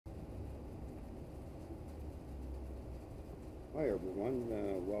Hi everyone,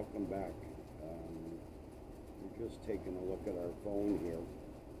 welcome back. We're just taking a look at our phone here.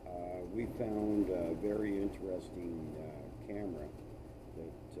 We found a very interesting camera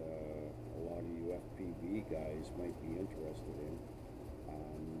that a lot of you FPV guys might be interested in.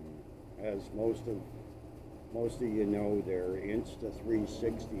 As most of you know, their Insta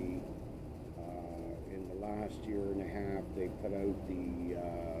 360. In the last year and a half, they put out the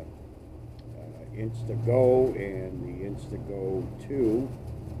INSTA Go and the INSTA Go 2.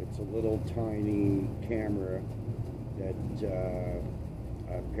 It's a little tiny camera that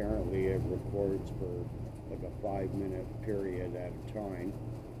apparently it records for like a 5-minute period at a time,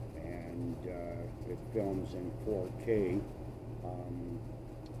 and it films in 4K.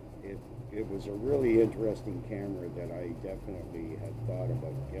 It was a really interesting camera that I definitely had thought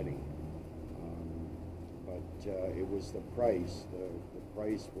about getting. But it was the price. The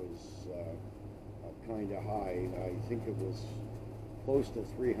price was kind of high. I think it was close to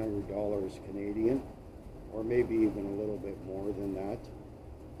 $300 Canadian, or maybe even a little bit more than that.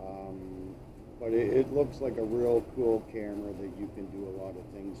 But it looks like a real cool camera that you can do a lot of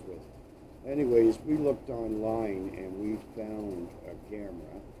things with. Anyways, we looked online and we found a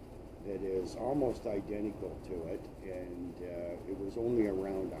camera that is almost identical to it, and it was only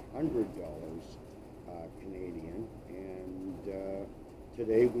around $100 Canadian, and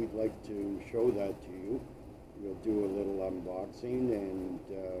today we'd like to show that to you. We'll do a little unboxing and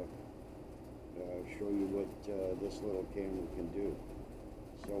show you what this little camera can do.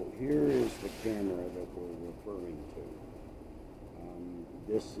 So here is the camera that we're referring to.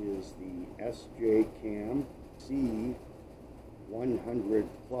 This is the Sjcam C100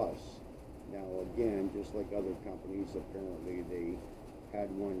 Plus. Now again, just like other companies, apparently they had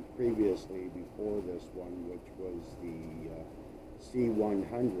one previously before this one, which was the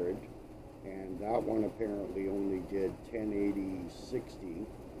C100, and that one apparently only did 1080-60,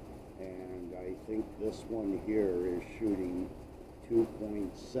 and I think this one here is shooting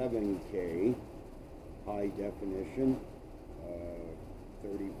 2.7K high definition,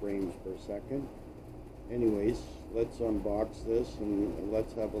 30 frames per second. Anyways, let's unbox this and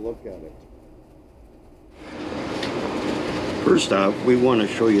let's have a look at it. First off, we want to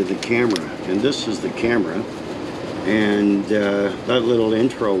show you the camera, and this is the camera, and that little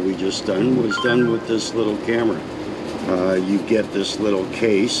intro we just done was done with this little camera. You get this little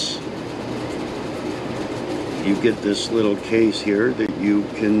case. You get this little case here that you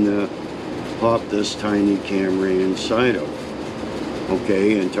can pop this tiny camera inside of.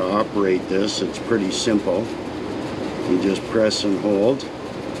 Okay, and to operate this, it's pretty simple. You just press and hold.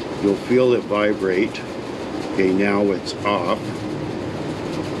 You'll feel it vibrate. Okay, now it's off,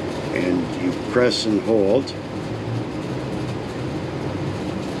 and you press and hold.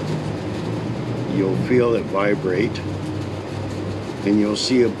 You'll feel it vibrate, and you'll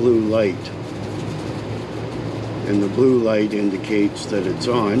see a blue light, and the blue light indicates that it's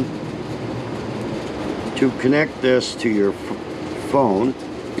on. To connect this to your phone,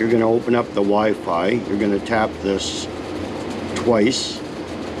 you're going to open up the Wi-Fi. You're going to tap this twice,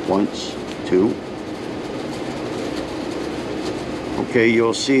 once, two. Okay,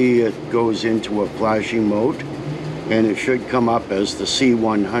 you'll see it goes into a flashing mode, and it should come up as the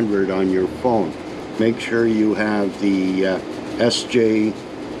C100 on your phone. Make sure you have the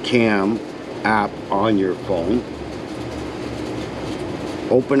Sjcam app on your phone.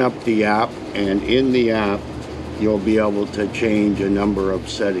 Open up the app, and in the app you'll be able to change a number of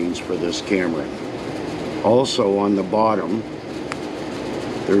settings for this camera. Also on the bottom,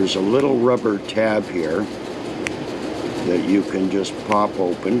 there's a little rubber tab here that you can just pop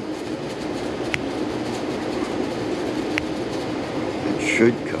open. It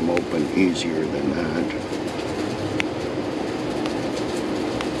should come open easier than that.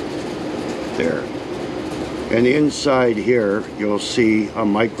 There. And inside here, you'll see a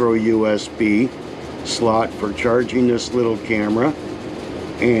micro USB slot for charging this little camera,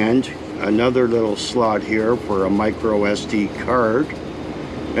 and another little slot here for a micro SD card.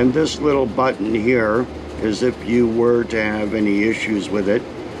 And this little button here is if you were to have any issues with it,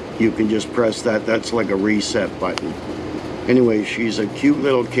 you can just press that. That's like a reset button. Anyway, she's a cute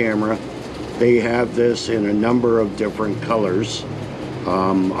little camera. They have this in a number of different colors.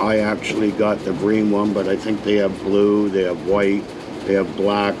 I actually got the green one, but I think they have blue, they have white, they have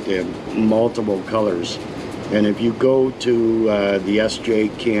black, they have multiple colors. And if you go to the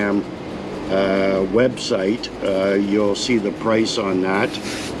Sjcam website, you'll see the price on that,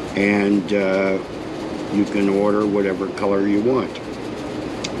 and you can order whatever color you want.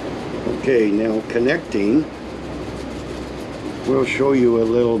 Okay, now connecting, we'll show you a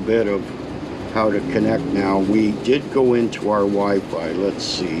little bit of how to connect now. We did go into our Wi-Fi. Let's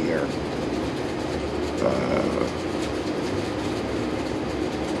see here.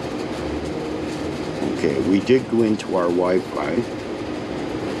 Okay, we did go into our Wi-Fi.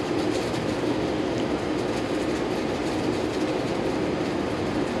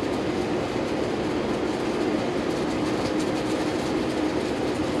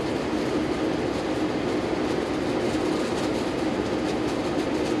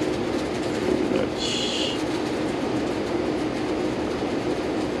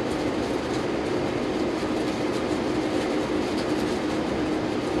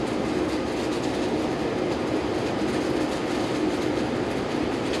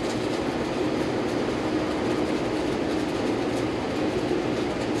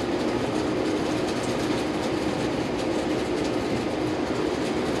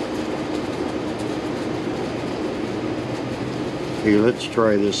 Okay, let's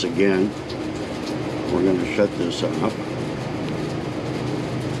try this again. We're going to shut this off.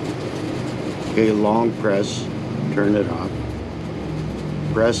 Okay, long press, turn it off.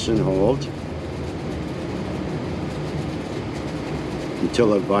 Press and hold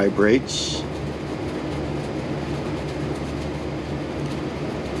until it vibrates.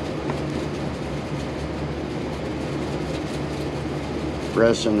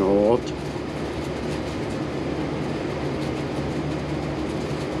 Press and hold.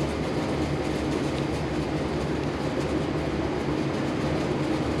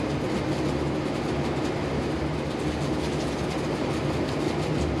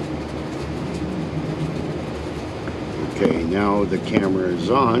 Okay, now the camera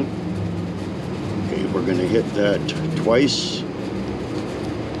is on. Okay, we're going to hit that twice.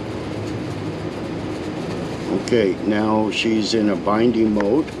 Okay, now she's in a binding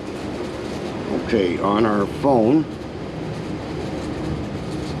mode. Okay, on our phone.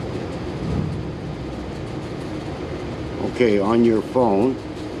 Okay, on your phone,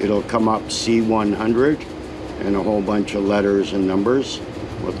 it'll come up C100 and a whole bunch of letters and numbers.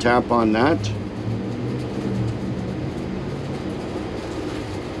 We'll tap on that.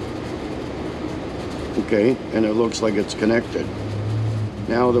 Okay, and it looks like it's connected.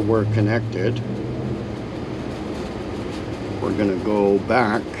 Now that we're connected, we're going to go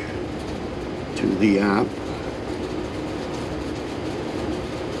back to the app.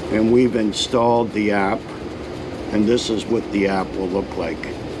 And we've installed the app, and this is what the app will look like.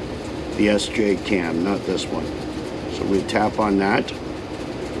 The Sjcam, not this one. So we tap on that.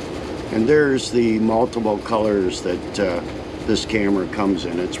 And there's the multiple colors that this camera comes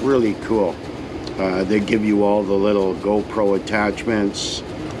in. It's really cool. They give you all the little GoPro attachments.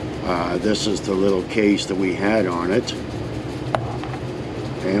 This is the little case that we had on it.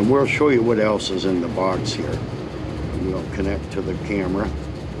 And we'll show you what else is in the box here. We'll connect to the camera.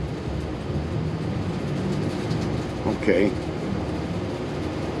 Okay.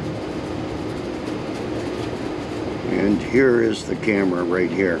 And here is the camera right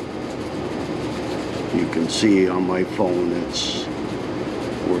here. You can see on my phone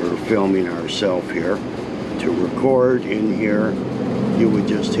we're filming ourselves here. To record in here, you would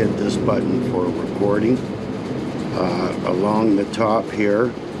just hit this button for recording. Along the top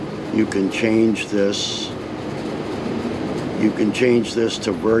here, you can change this. You can change this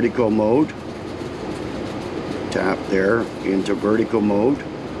to vertical mode. Tap there into vertical mode.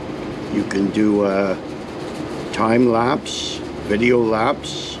 You can do time lapse, video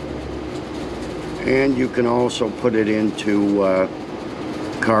lapse, and you can also put it into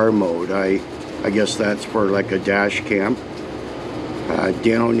car mode. I guess that's for like a dash cam.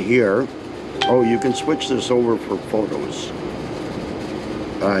 Down here, oh, you can switch this over for photos.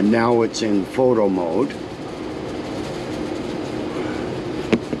 Now it's in photo mode.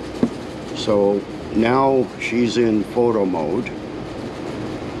 So now she's in photo mode,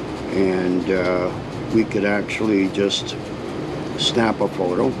 and we could actually just snap a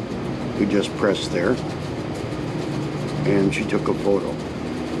photo. We just press there, and she took a photo.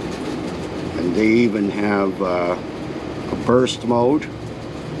 And they even have a burst mode,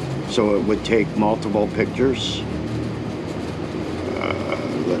 so it would take multiple pictures.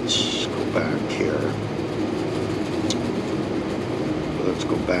 Let's go back here. Let's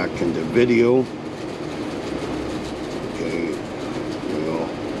go back into video. Okay, we'll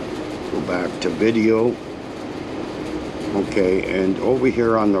go back to video. Okay, and over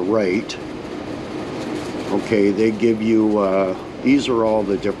here on the right, okay, they give you, these are all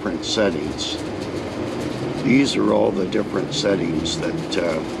the different settings. These are all the different settings that,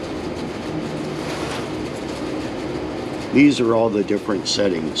 these are all the different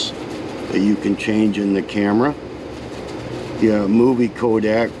settings that you can change in the camera. the movie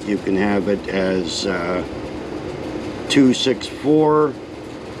codec, you can have it as 264,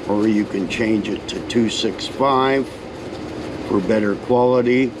 or you can change it to 265 for better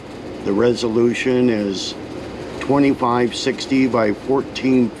quality. The resolution is 2560 by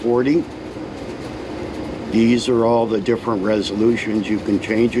 1440. These are all the different resolutions you can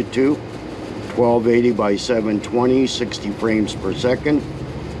change it to. 1280 by 720, 60 frames per second.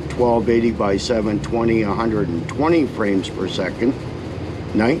 1280 by 720, 120 frames per second.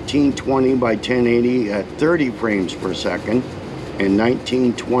 1920 by 1080 at 30 frames per second. And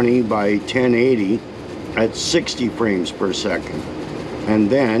 1920 by 1080 at 60 frames per second. And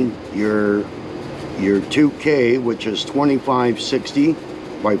then your 2K, which is 2560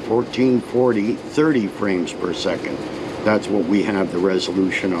 by 1440, 30 frames per second. That's what we have the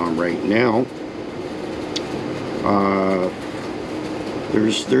resolution on right now.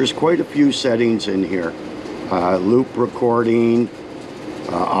 There's quite a few settings in here. Loop recording,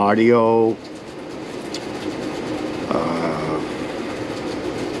 audio,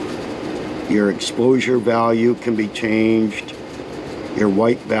 your exposure value can be changed. Your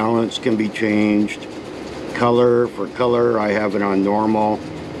white balance can be changed. Color, for color, I have it on normal,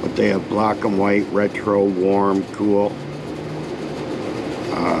 but they have black and white, retro, warm, cool.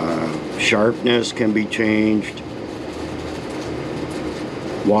 Sharpness can be changed.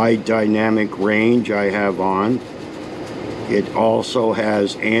 Wide dynamic range I have on. It also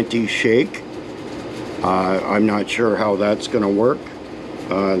has anti-shake. I'm not sure how that's going to work.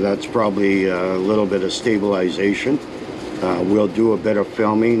 That's probably a little bit of stabilization. We'll do a bit of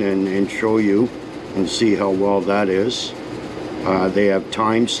filming and show you and see how well that is. They have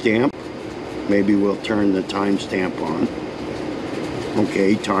timestamp. Maybe we'll turn the timestamp on.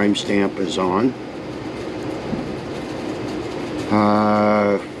 Okay, timestamp is on.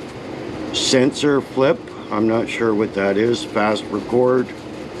 Sensor flip. I'm not sure what that is. Fast record.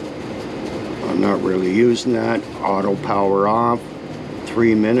 I'm not really using that. Auto power off.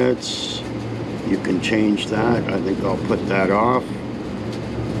 3 minutes. You can change that. I think I'll put that off.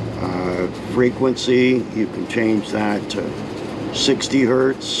 Frequency, you can change that to 60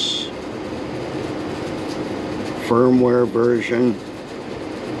 hertz. Firmware version.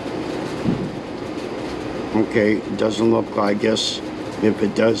 Okay, it doesn't look like, I guess if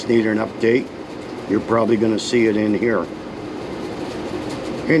it does need an update, you're probably going to see it in here.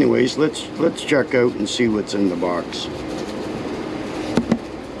 Anyways, let's check out and see what's in the box.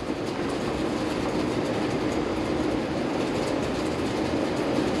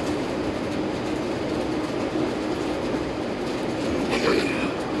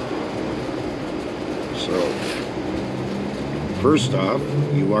 First off,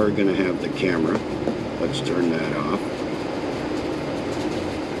 you are going to have the camera. Let's turn that off.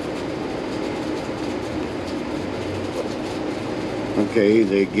 Okay,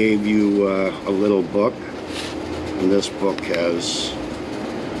 they gave you a little book, and this book has,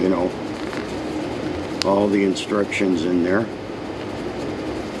 you know, all the instructions in there.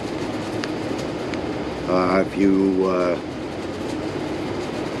 If you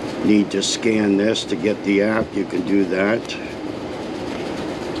need to scan this to get the app, you can do that.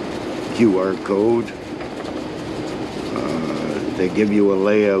 QR code. They give you a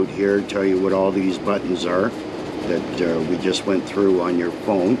layout here, tell you what all these buttons are that we just went through on your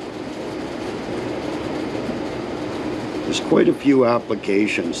phone. There's quite a few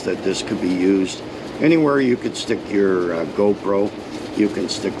applications that this could be used. Anywhere you could stick your GoPro, you can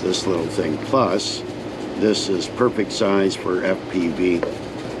stick this little thing. Plus, this is perfect size for FPV.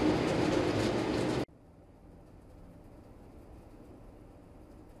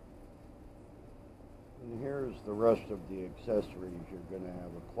 And here's the rest of the accessories. You're going to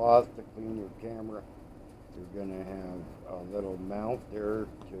have a cloth to clean your camera. You're going to have a little mount there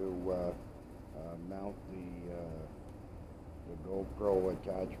to mount the GoPro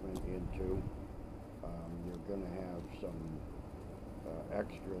attachment into. You're going to have some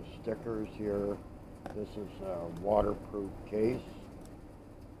extra stickers here. This is a waterproof case.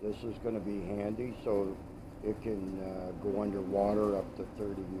 This is going to be handy, so it can go underwater up to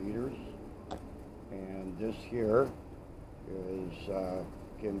 30 meters. And this here is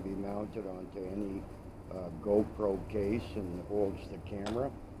can be mounted onto any GoPro case and holds the camera.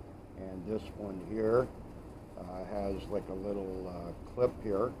 And this one here has like a little clip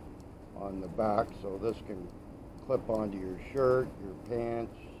here on the back, so this can clip onto your shirt, your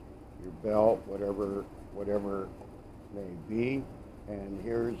pants, your belt, whatever may be. And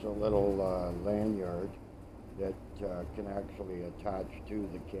here's a little lanyard that can actually attach to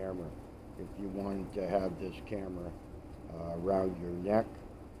the camera if you wanted to have this camera around your neck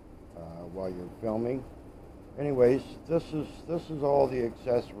while you're filming. Anyways, this is all the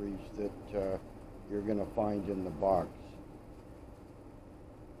accessories that you're going to find in the box.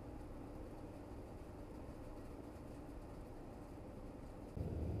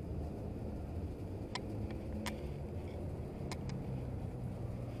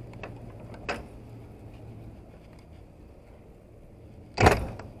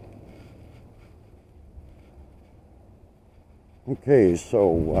 Okay,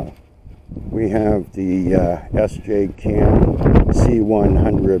 so we have the Sjcam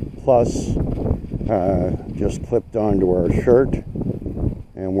C100 Plus just clipped onto our shirt,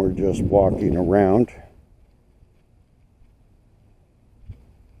 and we're just walking around.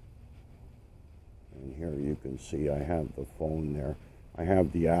 And here you can see I have the phone there. I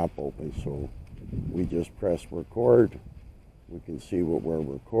have the app open, so we just press record. We can see what we're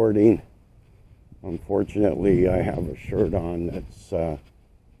recording. Unfortunately, I have a shirt on that's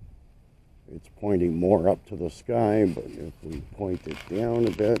it's pointing more up to the sky, but if we point it down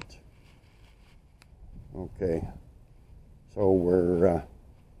a bit, okay. So we're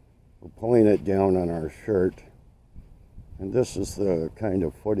pulling it down on our shirt, and this is the kind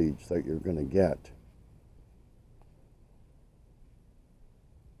of footage that you're going to get.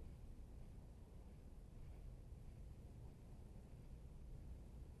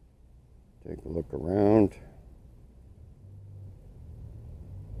 Take a look around.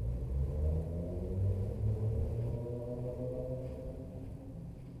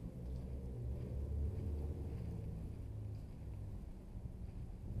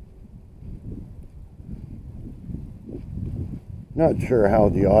 Not sure how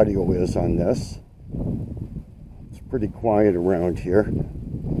the audio is on this. It's pretty quiet around here.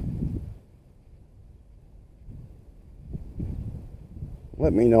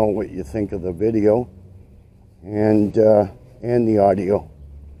 Let me know what you think of the video and the audio.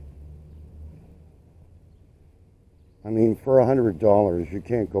 I mean, for $100, you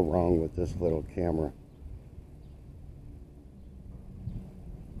can't go wrong with this little camera.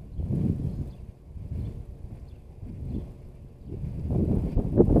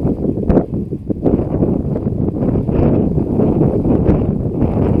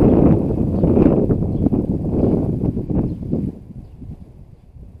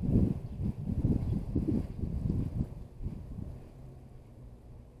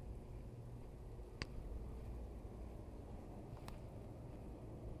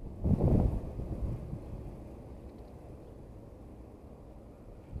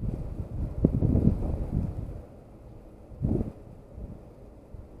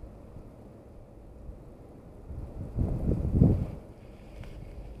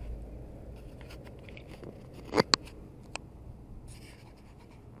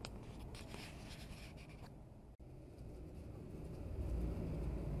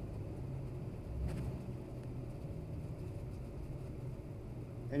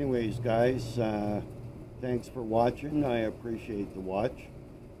 Anyways, guys, thanks for watching. I appreciate the watch.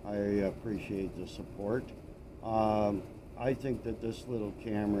 I appreciate the support. I think that this little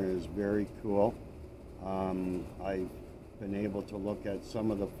camera is very cool. I've been able to look at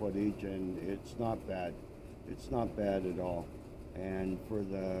some of the footage, and it's not bad. It's not bad at all. And for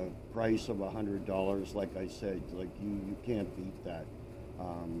the price of $100, like I said, like you can't beat that.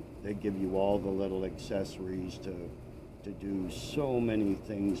 They give you all the little accessories to do so many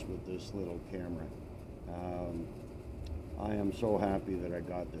things with this little camera. I am so happy that I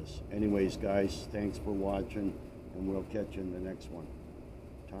got this. Anyways, guys, thanks for watching, and we'll catch you in the next one.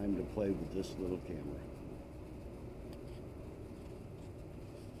 Time to play with this little camera.